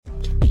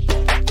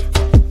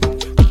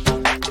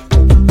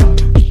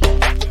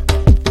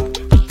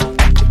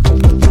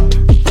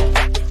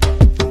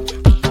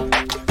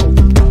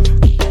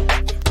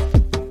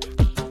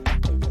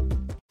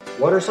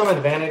some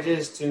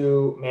advantages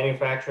to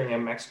manufacturing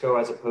in Mexico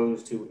as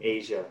opposed to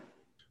Asia?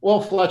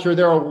 Well, Fletcher,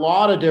 there are a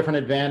lot of different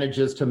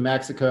advantages to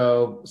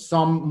Mexico,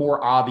 some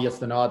more obvious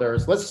than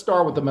others. Let's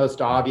start with the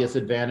most obvious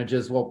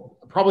advantages. Well,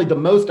 probably the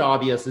most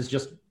obvious is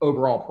just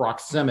overall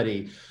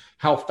proximity,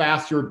 how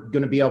fast you're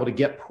going to be able to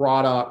get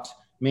product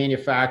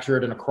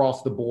manufactured and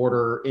across the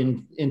border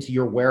into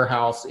your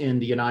warehouse in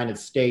the United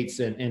States,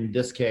 in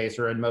this case,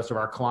 or in most of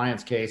our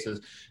clients' cases,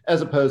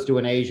 as opposed to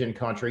an Asian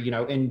country. You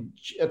know, in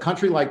a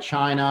country like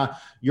China,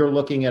 you're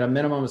looking at a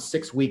minimum of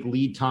 6-week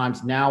lead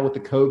times. Now with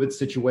the COVID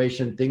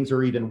situation, things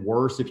are even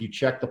worse. If you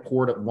check the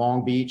port at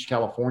Long Beach,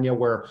 California,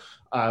 where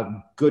a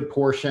good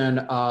portion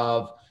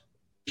of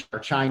our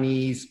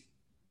Chinese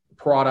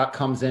product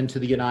comes into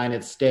the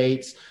United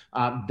States.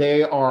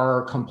 They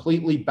are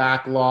completely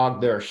backlogged.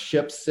 There are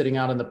ships sitting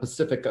out in the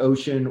Pacific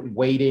Ocean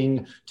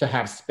waiting to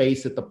have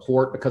space at the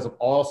port because of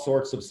all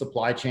sorts of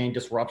supply chain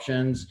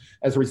disruptions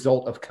as a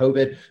result of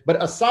COVID.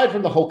 But aside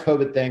from the whole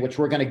COVID thing, which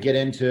we're going to get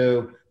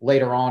into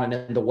later on and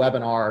in the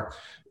webinar,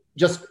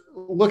 just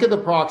look at the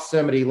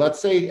proximity. Let's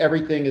say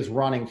everything is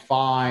running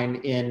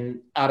fine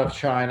out of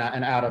China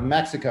and out of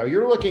Mexico.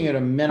 You're looking at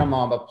a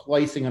minimum of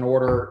placing an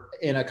order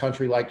in a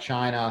country like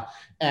China,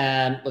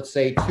 and let's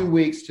say 2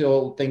 weeks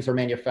till things are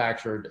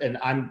manufactured. And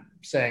I'm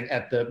saying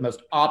at the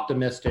most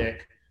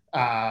optimistic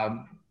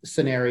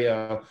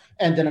scenario,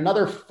 and then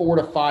another 4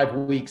 to 5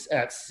 weeks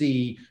at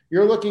sea.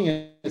 You're looking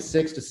at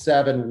 6 to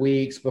 7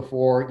 weeks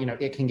before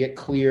it can get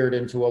cleared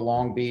into a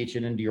Long Beach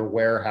and into your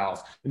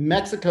warehouse. In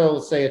Mexico,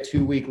 let's say a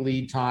 2-week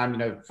lead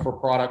time, for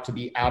product to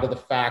be out of the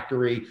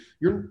factory.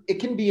 It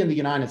can be in the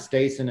United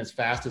States in as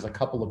fast as a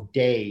couple of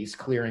days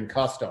clearing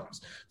customs.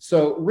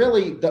 So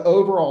really, the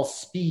overall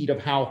speed of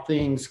how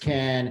things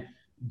can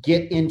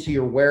get into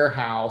your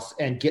warehouse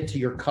and get to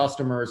your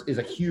customers is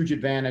a huge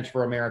advantage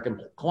for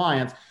American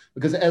clients,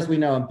 because as we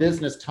know in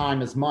business,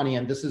 time is money.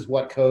 And this is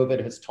what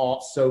COVID has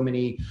taught so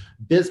many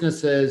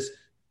businesses,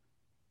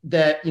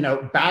 that,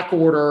 back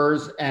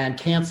orders and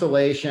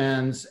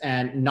cancellations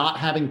and not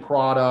having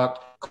product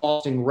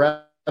costing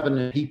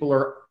revenue. People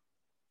are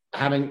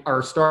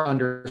starting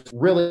under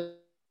really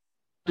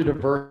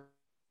diverse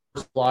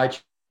supply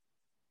chain,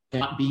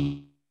 not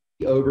be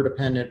over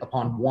dependent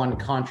upon one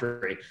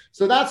country.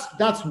 So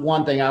that's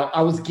one thing.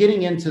 I was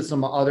getting into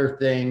some other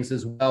things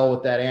as well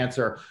with that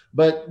answer,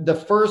 but the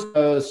first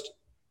most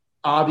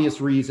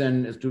obvious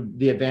reason as to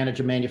the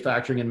advantage of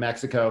manufacturing in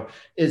Mexico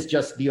is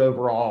just the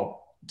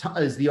overall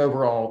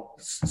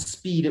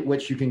speed at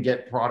which you can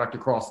get product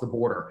across the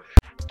border.